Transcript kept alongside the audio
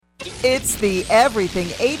It's the Everything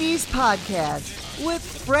 80s podcast with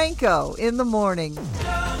Franco in the morning.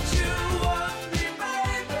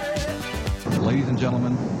 Ladies and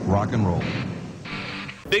gentlemen, rock and roll.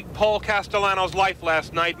 Big Paul Castellano's life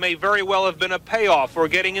last night may very well have been a payoff for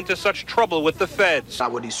getting into such trouble with the feds. I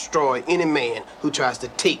will destroy any man who tries to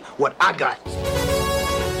take what I got.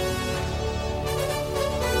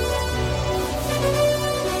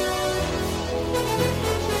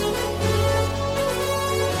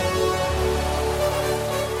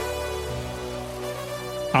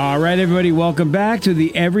 All right, everybody, welcome back to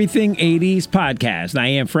the Everything 80s podcast. I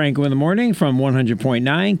am Franco in the morning from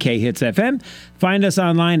 100.9 K-Hits FM. Find us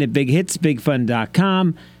online at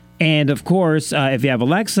bighitsbigfun.com. And, of course, if you have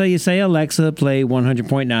Alexa, you say, Alexa, play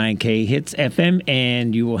 100.9 K-Hits FM,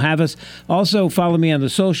 and you will have us. Also, follow me on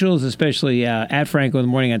the socials, especially at Franco in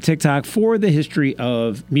the Morning on TikTok, for the history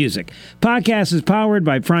of music. Podcast is powered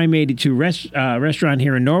by Prime 82 Restaurant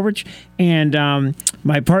here in Norwich. And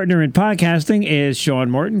my partner in podcasting is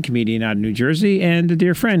Sean Morton, comedian out of New Jersey, and a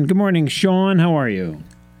dear friend. Good morning, Sean. How are you?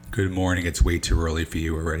 Good morning. It's way too early for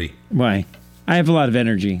you already. Why? I have a lot of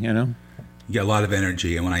energy, you know? You got a lot of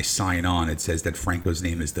energy, and when I sign on, it says that Franco's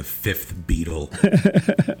name is the fifth Beatle.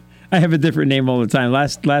 I have a different name all the time.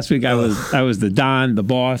 Last week I was the Don, the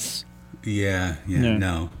boss. Yeah.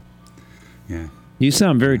 You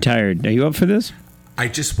sound very tired. Are you up for this? I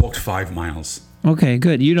just walked 5 miles. Okay,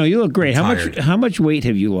 good. You look great. How much weight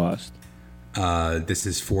have you lost? This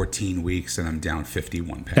is 14 weeks, and I'm down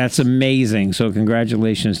 51 pounds. That's amazing. So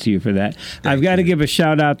congratulations to you for that. I've got to give a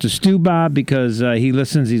shout out to Stu Bob because he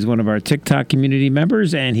listens. He's one of our TikTok community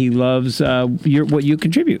members, and he loves what you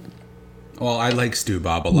contribute. Well, I like Stu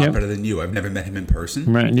Bob a lot better than you. I've never met him in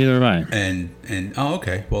person. Right, neither have I. And oh,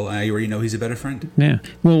 okay. Well, I already know he's a better friend. Yeah.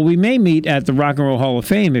 Well, we may meet at the Rock and Roll Hall of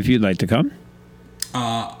Fame if you'd like to come.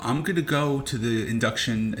 I'm going to go to the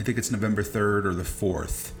induction. I think it's November 3rd or the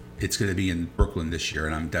 4th. It's going to be in Brooklyn this year,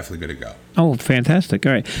 and I'm definitely going to go. Oh, fantastic.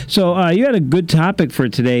 All right. So you had a good topic for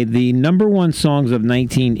today, the number one songs of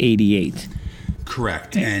 1988.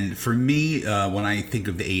 Correct. And for me, when I think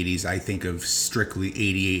of the 80s, I think of strictly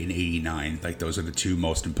 88 and 89. Like, those are the two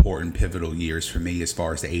most important pivotal years for me as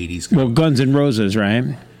far as the 80s go. Well, Guns N' Roses,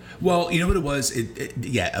 right? Well, you know what it was?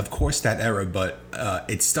 Yeah, of course, that era, but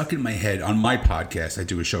it stuck in my head. On my podcast, I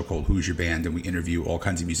do a show called Who's Your Band, and we interview all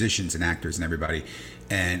kinds of musicians and actors and everybody.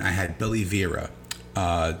 And I had Billy Vera,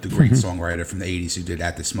 the great songwriter from the 80s who did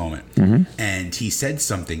At This Moment. And he said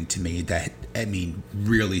something to me that,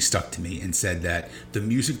 really stuck to me, and said that the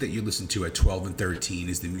music that you listen to at 12 and 13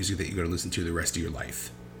 is the music that you're going to listen to the rest of your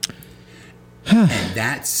life. And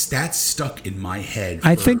that's stuck in my head.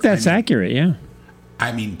 I think that's accurate, yeah.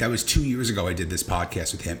 That was 2 years ago I did this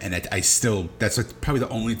podcast with him, and that's like probably the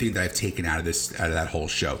only thing that I've taken out of that whole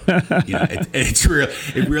show.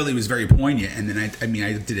 It really was very poignant. And then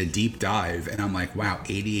I did a deep dive, and I'm like, wow,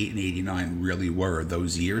 88 and 89 really were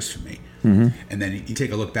those years for me. And then you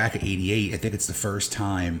take a look back at 88, I think it's the first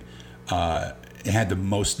time it had the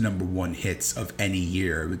most number one hits of any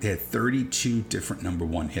year. They had 32 different number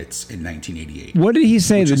one hits in 1988. What did he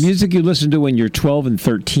say? The music you listen to when you're 12 and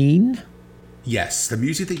 13? Yes, the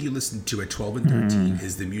music that you listen to at 12 and 13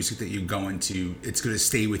 is the music that it's going to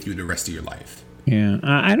stay with you the rest of your life. Yeah,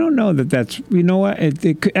 I don't know that's, you know what, I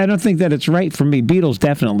don't think that it's right for me. Beatles,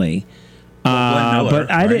 definitely. Miller,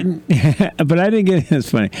 but I didn't get,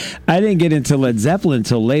 it's funny, I didn't get into Led Zeppelin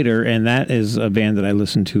until later, and that is a band that I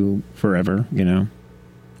listened to forever, you know.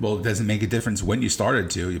 Well, it doesn't make a difference when you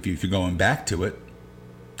started to. If you're going back to it,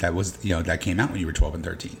 that came out when you were 12 and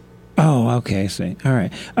 13. Oh, okay, I see. All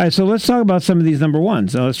right, so let's talk about some of these number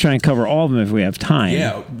ones. So let's try and cover all of them if we have time.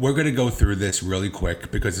 Yeah, we're going to go through this really quick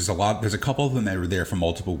because there's a couple of them that were there for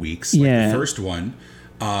multiple weeks. Like yeah. The first one,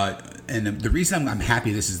 and the reason I'm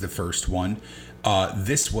happy this is the first one,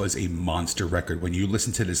 this was a monster record. When you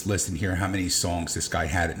listen to this list and hear how many songs this guy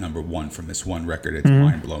had at number one from this one record, it's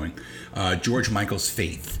mind-blowing. George Michael's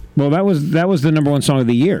Faith. Well, that was the number one song of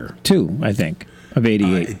the year, too, I think, of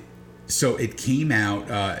 88. So it came out,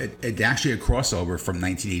 it actually a crossover from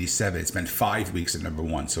 1987. It's been 5 weeks at number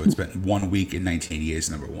one. So it's been 1 week in 1988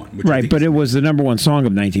 as number one. Right, but it was the number one song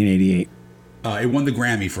of 1988. It won the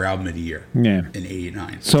Grammy for Album of the Year in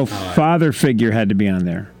 89. So Father Figure had to be on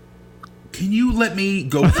there. Can you let me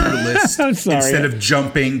go through the list I'm sorry. Instead of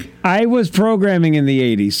jumping? I was programming in the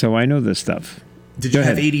 80s, so I know this stuff. Did you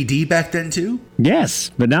have ADD back then too?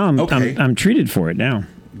 Yes, but now I'm treated for it now.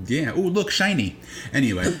 Yeah. Oh, look, shiny.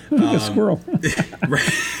 Anyway, a squirrel.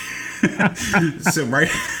 So right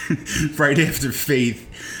after Faith,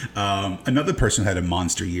 another person who had a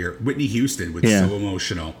monster year, Whitney Houston with So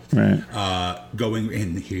Emotional. Right. Going,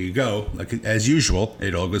 and here you go, like as usual,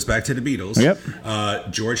 it all goes back to the Beatles.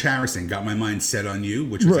 Yep. George Harrison, Got My Mind Set on You,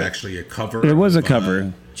 which was actually a cover. It was a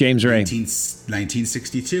cover. James Ray.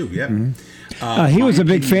 1962, yep. He was a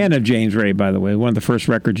big fan of James Ray, by the way. One of the first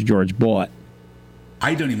records George bought.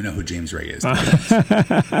 I don't even know who James Ray is.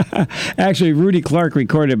 Actually, Rudy Clark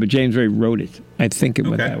recorded it, but James Ray wrote it. I think it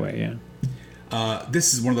went that way, yeah.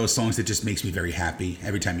 This is one of those songs that just makes me very happy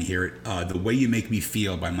every time you hear it. The Way You Make Me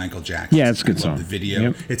Feel by Michael Jackson. Yeah, it's a good song. The video.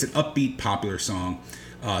 Yep. It's an upbeat, popular song.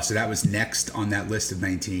 So that was next on that list of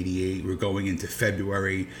 1988. We're going into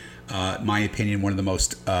February. My opinion, one of the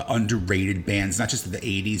most underrated bands, not just of the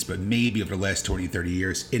 80s, but maybe over the last 20, 30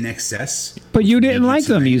 years, In Excess. But you didn't like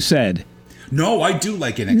them, you said. No, I do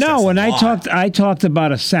like In Excess. No, when I talked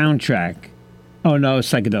about a soundtrack. Oh, no,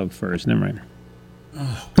 Psychedelic Furs. Never mind.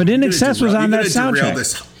 But In Excess was on that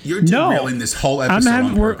soundtrack. You're derailing this whole episode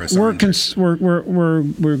on purpose.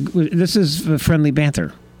 This is friendly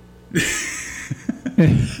banter.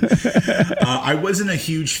 I wasn't a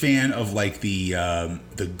huge fan of like the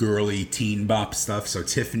girly teen bop stuff. So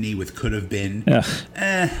Tiffany with Could Have Been.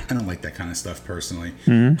 I don't like that kind of stuff personally.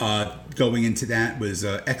 Going into that was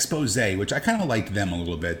Expose, which I kind of liked them a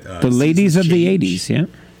little bit. The ladies of the 80s, yeah.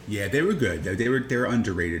 Yeah, they were good. They were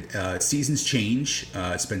underrated. Seasons Change.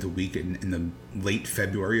 Spent a week in the late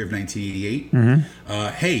February of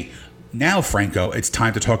 1988. Hey. Now, Franco, it's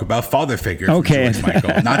time to talk about Father Figure from George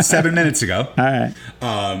Michael. Not 7 minutes ago. All right.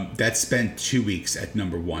 That spent 2 weeks at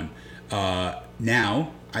number one.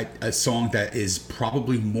 Now, a song that is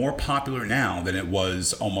probably more popular now than it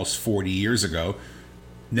was almost 40 years ago,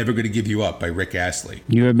 Never Gonna Give You Up by Rick Astley.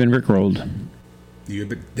 You have been Rickrolled.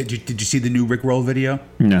 Did you see the new Rickroll video?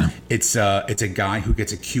 No. It's a guy who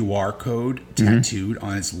gets a QR code tattooed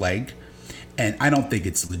on his leg. And I don't think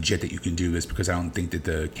it's legit that you can do this because I don't think that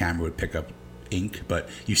the camera would pick up ink. But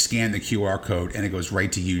you scan the QR code and it goes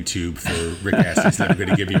right to YouTube for Rick Astley's Never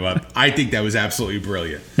Gonna Give You Up. I think that was absolutely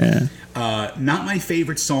brilliant. Yeah. Not my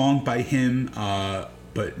favorite song by him,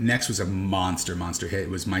 but next was a monster hit. It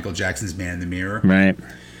was Michael Jackson's Man in the Mirror. Right.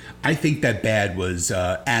 I think that Bad was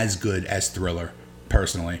as good as Thriller,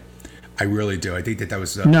 personally. I really do. I think that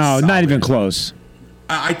was no, solid. not even close.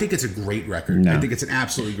 I think it's a great record. No. I think it's an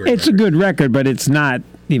absolutely great It's record. a good record, but it's not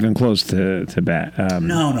even close to bad.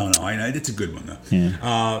 No. I know. It's a good one, though. Yeah.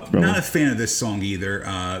 Not a fan of this song either.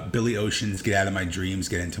 Billy Ocean's Get Out of My Dreams,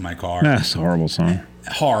 Get Into My Car. That's a horrible song.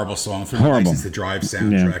 Horrible song from the License to Drive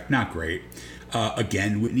soundtrack. Not great.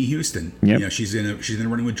 Again, Whitney Houston. Yep. You know, she's in a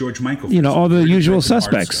running with George Michael. You know, all the usual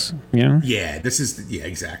suspects. Yeah. Yeah,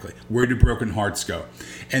 exactly. Where do Broken Hearts go?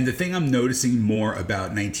 And the thing I'm noticing more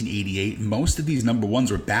about 1988, most of these number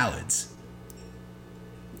ones were ballads.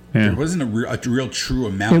 Yeah. There wasn't a real true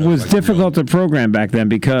amount. It was difficult to program back then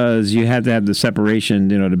because you had to have the separation,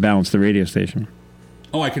 to balance the radio station.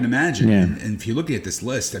 Oh, I can imagine. Yeah. And if you look at this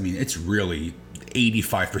list, I mean, it's really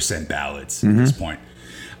 85% ballads at this point.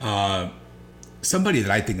 Somebody that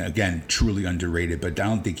I think, again, truly underrated, but I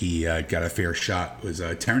don't think he got a fair shot was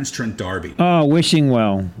Terrence Trent D'Arby. Oh, Wishing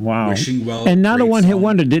Well. Wow. Wishing Well. And not a one-hit song.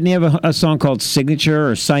 wonder. Didn't he have a song called Signature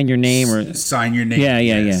or Sign Your Name? Or Sign Your Name.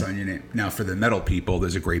 Yeah. Sign Your Name. Now, for the metal people,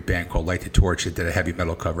 there's a great band called Light the Torch that did a heavy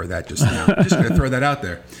metal cover of that just now. Just going to throw that out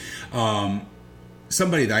there.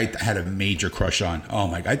 Somebody that I had a major crush on. Oh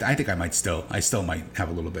my! I think I still might have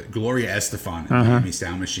a little bit. Gloria Estefan, Miami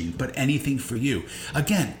Sound Machine. But Anything for You.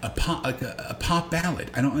 Again, a pop ballad.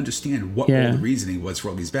 I don't understand what all the reasoning was for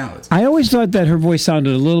all these ballads. I always thought that her voice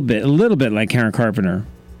sounded a little bit like Karen Carpenter.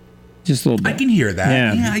 Just a little bit. I can hear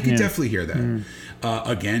that. Yeah, I can definitely hear that.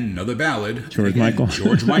 Again, another ballad. George Michael.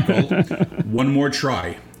 One More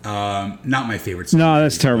Try. Not my favorite song. No,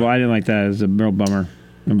 that's terrible. I didn't like that. It was a real bummer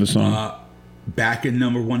of a song. Back in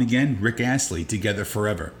number one again, Rick Astley, Together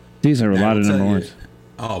Forever. These are a lot of number ones.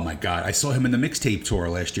 Oh my God. I saw him in the mixtape tour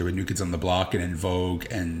last year with New Kids on the Block and In Vogue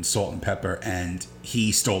and Salt and Pepper, and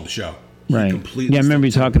he stole the show. Right. Yeah, I remember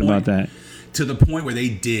you talking about that. To the point where they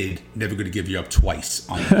did Never Gonna Give You Up twice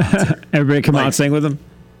on the concert. Everybody come out and sing with them?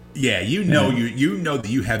 Yeah, you know that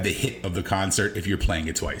you have the hit of the concert if you're playing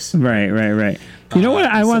it twice. Right. You know what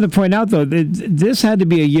I wanted to point out, though? This had to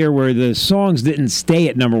be a year where the songs didn't stay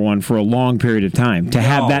at number one for a long period of time to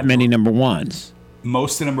have that many number ones.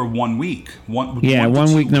 Most of them are 1 week. One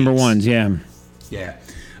week number ones, yeah. Yeah.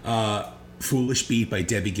 Foolish Beat by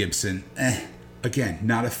Debbie Gibson. Again,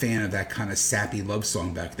 not a fan of that kind of sappy love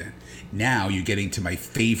song back then. Now you're getting to my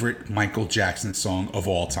favorite Michael Jackson song of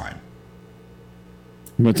all time.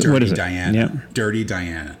 What is it? Diana. Yep. Dirty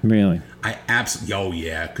Diana. Really? I absolutely, oh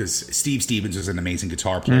yeah, because Steve Stevens was an amazing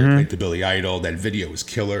guitar player, played the Billy Idol. That video was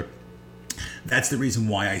killer. That's the reason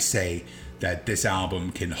why I say that this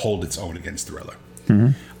album can hold its own against Thriller.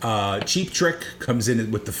 Cheap Trick comes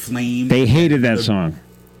in with The Flame. They hated that song.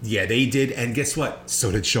 Yeah, they did. And guess what?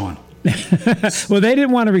 So did Sean. Well, they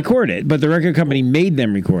didn't want to record it, but the record company made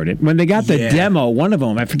them record it. When they got the demo, one of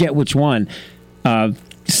them, I forget which one,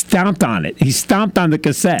 stomped on it. He stomped on the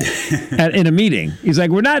cassette in a meeting. He's like,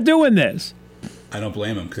 we're not doing this. I don't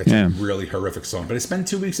blame him, because it's a really horrific song. But it's been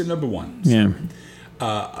 2 weeks at number one. So. Yeah.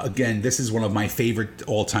 Again, this is one of my favorite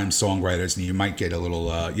all-time songwriters, and you might get a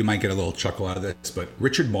little chuckle out of this. But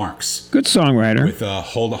Richard Marx, good songwriter, with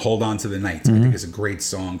 "Hold On to the Night," I think is a great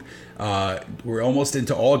song. We're almost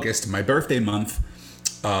into August, my birthday month.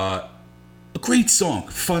 A great song,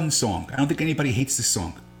 fun song. I don't think anybody hates this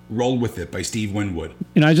song. "Roll With It" by Steve Winwood.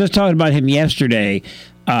 I was just talking about him yesterday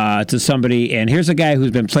to somebody, and here's a guy who's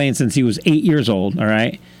been playing since he was 8 years old, all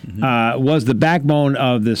right? Was the backbone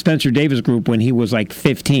of the Spencer Davis group when he was like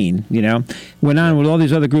 15, Went on with all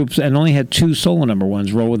these other groups and only had 2 solo number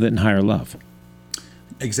ones, Roll With It and Higher Love.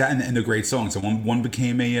 Exactly, and they're great songs. So one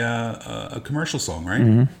became a commercial song,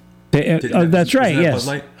 right? That's right, yes.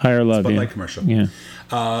 Higher Love, Bud Light commercial. Yeah.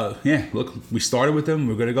 Look, we started with him.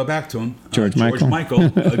 We're going to go back to him. George Michael,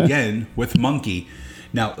 again, with Monkey.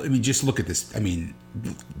 Now, I mean, just look at this. I mean,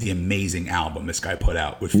 the amazing album this guy put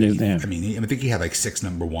out with Faith. Yeah. I mean, I think he had like 6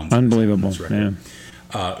 number ones. Unbelievable.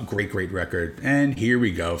 Great record. And here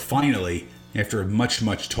we go. Finally, after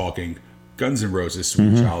much talking, Guns N' Roses,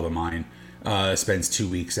 Sweet Child of Mine, spends 2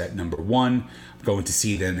 weeks at number one. I'm going to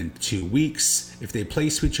see them in 2 weeks. If they play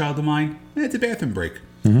Sweet Child of Mine, it's a bathroom break.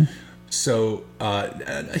 So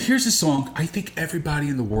here's a song I think everybody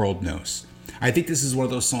in the world knows. I think this is one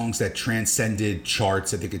of those songs that transcended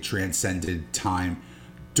charts. I think it transcended time.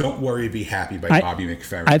 Don't Worry, Be Happy by Bobby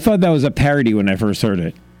McFerrin. I thought that was a parody when I first heard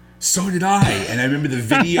it. So did I. And I remember the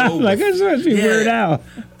video. Like, it's supposed to be Weird Al.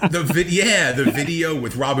 The video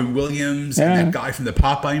with Robin Williams and that guy from the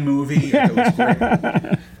Popeye movie.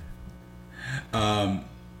 That was great.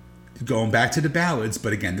 Going back to the ballads,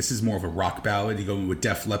 but again, this is more of a rock ballad. You go in with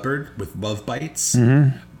Def Leppard with Love Bites.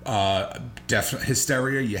 Def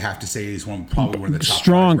Hysteria, you have to say, is probably one of the top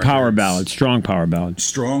strong 5 power records. ballad. Strong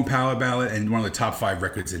power ballad, and one of the top 5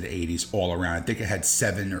 records in the 80s all around. I think it had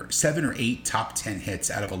 7 or 8 top 10 hits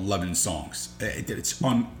out of 11 songs. It's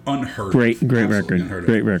unheard of. Great record.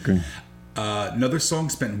 Great record. Another song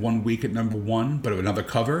spent 1 week at number one, but another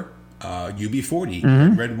cover.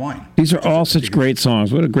 UB40, Red Wine. These are all such great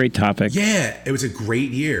songs. What a great topic. Yeah, it was a great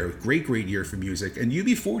year. Great year for music. And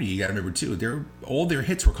UB40, you got to remember, too, all their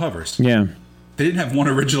hits were covers. Yeah. They didn't have one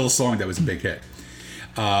original song that was a big hit.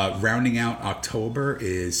 Rounding out October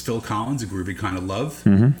is Phil Collins, A Groovy Kind of Love.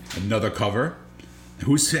 Another cover.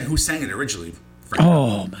 Who sang it originally?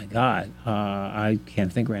 Oh, my God. I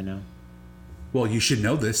can't think right now. Well, you should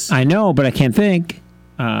know this. I know, but I can't think.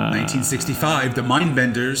 1965, the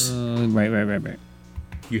Mindbenders. Right.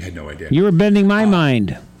 You had no idea. You were bending my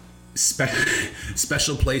mind.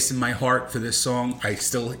 Special place in my heart for this song. I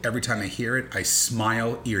still, every time I hear it, I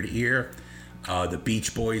smile ear to ear. The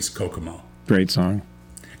Beach Boys, Kokomo. Great song.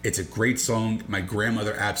 It's a great song. My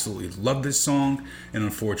grandmother absolutely loved this song, and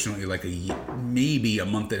unfortunately, maybe a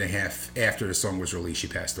month and a half after the song was released, she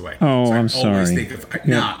passed away. Oh, so I'm sorry. Always think of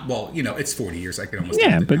it's 40 years. I can almost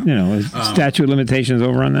statute of limitations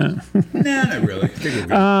over on that. Nah, not really.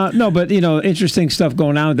 No, but interesting stuff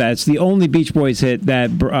going on with that. It's the only Beach Boys hit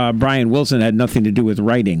that Brian Wilson had nothing to do with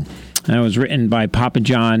writing. And it was written by Papa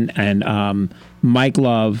John and Mike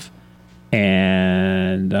Love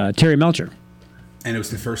and Terry Melcher. And it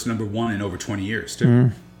was the first number one in over 20 years,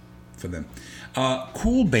 too, for them.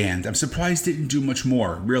 Cool band. I'm surprised they didn't do much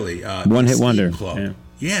more, really. One hit wonder. Club.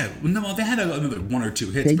 Yeah. No, they had another 1 or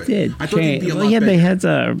 2 hits. They but did. I thought they'd be a lot better. They had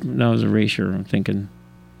it was Erasure, I'm thinking.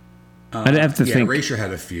 I'd have to think. Erasure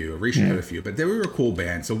had a few. But they were a cool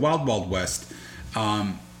band. So Wild Wild West.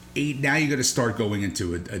 Now you got to start going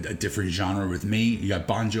into a different genre with me. You got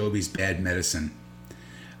Bon Jovi's Bad Medicine.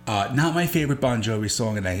 Not my favorite Bon Jovi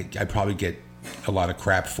song, and I probably get a lot of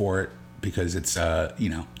crap for it because it's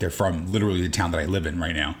they're from literally the town that I live in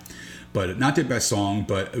right now, but not their best song,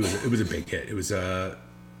 but it was a big hit. It was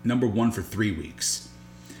number one for 3 weeks.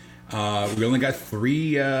 We only got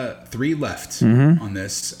three left on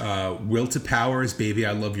this. Will to Power's Baby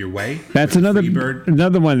I Love Your Way. That's another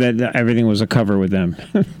one that everything was a cover with them.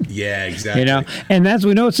 Yeah, exactly. And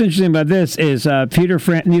we know what's interesting about this is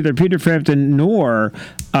neither Peter Frampton nor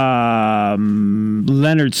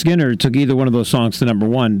Leonard Skinner took either one of those songs to number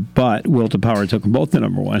one, but Will to Power took them both to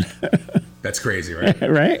number one. That's crazy, right?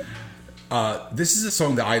 Right? This is a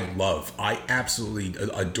song that I love. I absolutely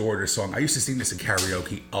adore this song. I used to sing this in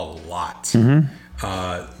karaoke a lot.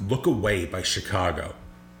 Mm-hmm. Look Away by Chicago.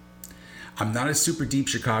 I'm not a super deep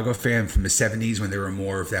Chicago fan from the 70s when they were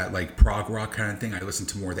more of that like prog rock kind of thing. I listened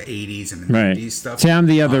to more of the 80s and the 90s stuff. See, I'm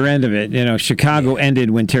the other end of it. You know, Chicago ended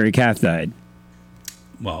when Terry Kath died.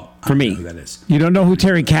 Well, for me. I don't know who that is. You don't know who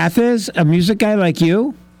Terry Kath is? A music guy like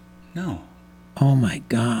you? No. Oh, my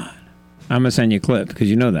God. I'm going to send you a clip because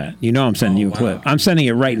you know that. You know I'm sending you a clip. I'm sending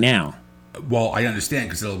it right now. Well, I understand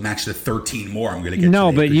because it'll match the 13 more I'm going to get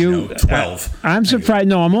No, today, but you 12. I'm surprised.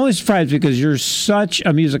 No, I'm only surprised because you're such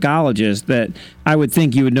a musicologist that I would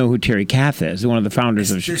think you would know who Terry Kath is, one of the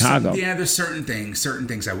founders of Chicago. There's certain things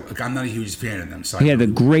I'm not a huge fan of them. So he had a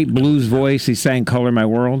great blues voice. He sang "Color My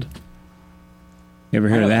World." You ever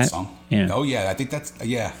heard of that? Song. Yeah. Oh yeah, I think that's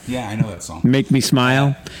yeah. I know that song. "Make Me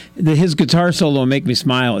Smile." His guitar solo "Make Me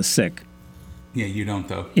Smile" is sick. Yeah, you don't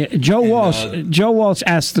though. Yeah, Joe Walsh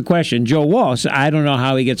asked the question. Joe Walsh, I don't know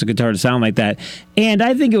how he gets a guitar to sound like that. And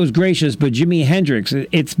I think it was gracious, but Jimi Hendrix,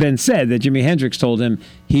 it's been said that Jimi Hendrix told him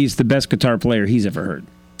he's the best guitar player he's ever heard.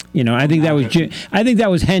 You know, I think that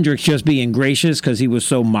was Hendrix just being gracious because he was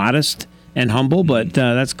so modest and humble, but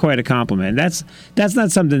that's quite a compliment. That's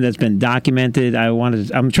not something that's been documented.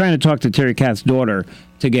 I'm trying to talk to Terry Kath's daughter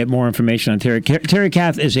to get more information on Terry. Terry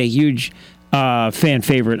Kath is a huge fan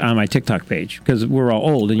favorite on my TikTok page because we're all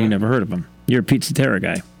old and you never heard of him. You're a Pizza Terra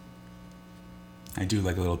guy. I do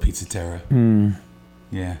like a little Pizza Terra.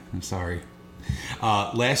 Yeah, I'm sorry.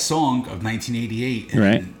 Last song of 1988.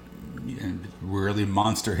 Right. And really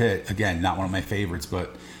monster hit. Again, not one of my favorites,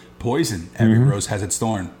 but Poison, Every Rose Has Its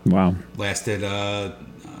Thorn. Wow. Lasted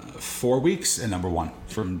 4 weeks at number one.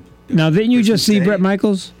 Now, didn't you Christmas just see Day. Bret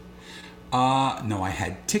Michaels? No, I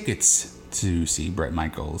had tickets to see Bret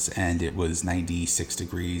Michaels, and it was 96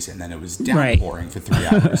 degrees, and then it was downpouring for 3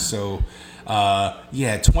 hours. So,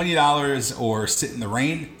 $20 or sit in the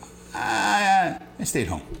rain. I stayed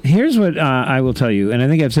home. Here's what I will tell you, and I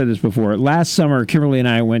think I've said this before. Last summer, Kimberly and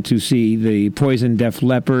I went to see the Poison, Def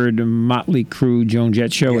Leppard, Motley Crue, Joan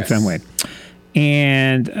Jett show at Fenway.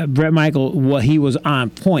 And Bret Michaels, he was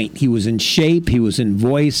on point. He was in shape. He was in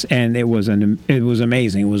voice, and it was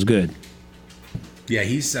amazing. It was good. Yeah,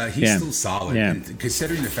 he's still solid. Yeah. And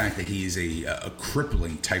considering the fact that he's a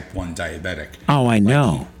crippling type 1 diabetic. Oh, I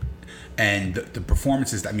know. And the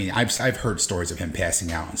performances, I mean, I've heard stories of him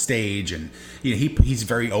passing out on stage, and you know he's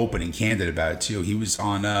very open and candid about it too. He was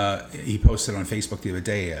on he posted on Facebook the other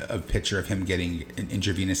day a picture of him getting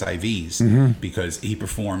intravenous IVs because he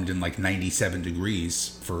performed in like 97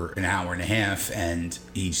 degrees for an hour and a half, and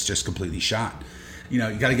he's just completely shot. You know,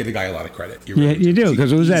 you got to give the guy a lot of credit. You do,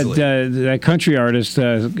 because it was that country artist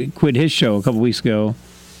quit his show a couple weeks ago.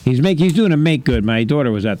 He's doing a make good. My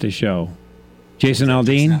daughter was at the show. Jason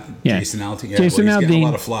Aldean? Jason Aldean. Yeah, Jason he's Aldean. getting a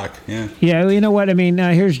lot of flack. Yeah. Yeah, you know what? I mean,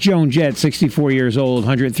 here's Joan Jett, 64 years old,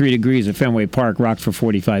 103 degrees at Fenway Park, rocked for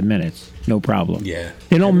 45 minutes. No problem. Yeah.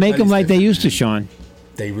 They don't make them like they used to, Sean.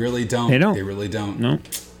 They really don't. They don't. They really don't. No.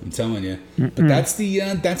 I'm telling you. But that's the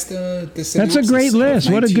That's a great list.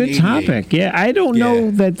 What a good topic. Yeah, I don't know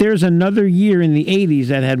that there's another year in the 80s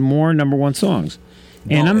that had more number one songs.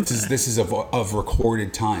 And no, this is of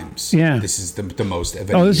recorded times. Yeah. This is the most.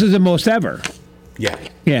 This is the most ever. Yeah.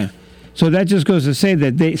 Yeah. So that just goes to say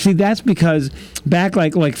that that's because back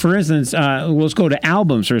like for instance, let's go to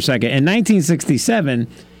albums for a second. In 1967,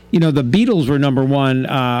 you know, the Beatles were number one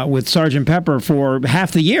with Sgt. Pepper for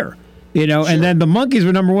half the year. You know, and then the Monkees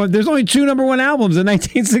were number one. There's only 2 number one albums in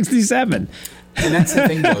 1967. And that's the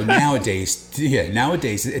thing, though. Nowadays,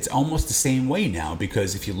 it's almost the same way now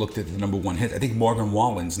because if you looked at the number one hit, I think Morgan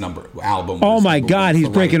Wallen's album. Oh my God, he's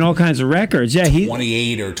breaking all kinds of records. Yeah,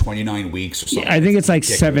 28 or 29 weeks or something. I think it's like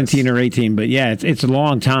ridiculous. 17 or 18, but yeah, it's a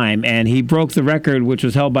long time. And he broke the record, which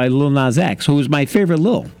was held by Lil Nas X, who was my favorite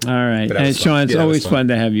Lil. All right, and Sean, it's always fun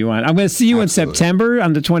to have you on. I'm going to see you in September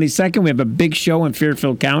on the 22nd. We have a big show in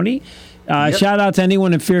Fairfield County. Shout out to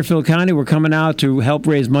anyone in Fairfield County. We're coming out to help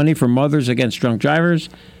raise money for mothers against drunk drivers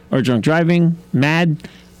or drunk driving. MAD.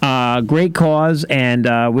 Great cause. And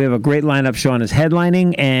we have a great lineup. Sean is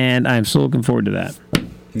headlining, and I'm so looking forward to that.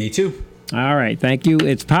 Me too. All right. Thank you.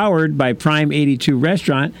 It's powered by Prime 82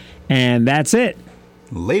 Restaurant, and that's it.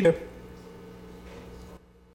 Later.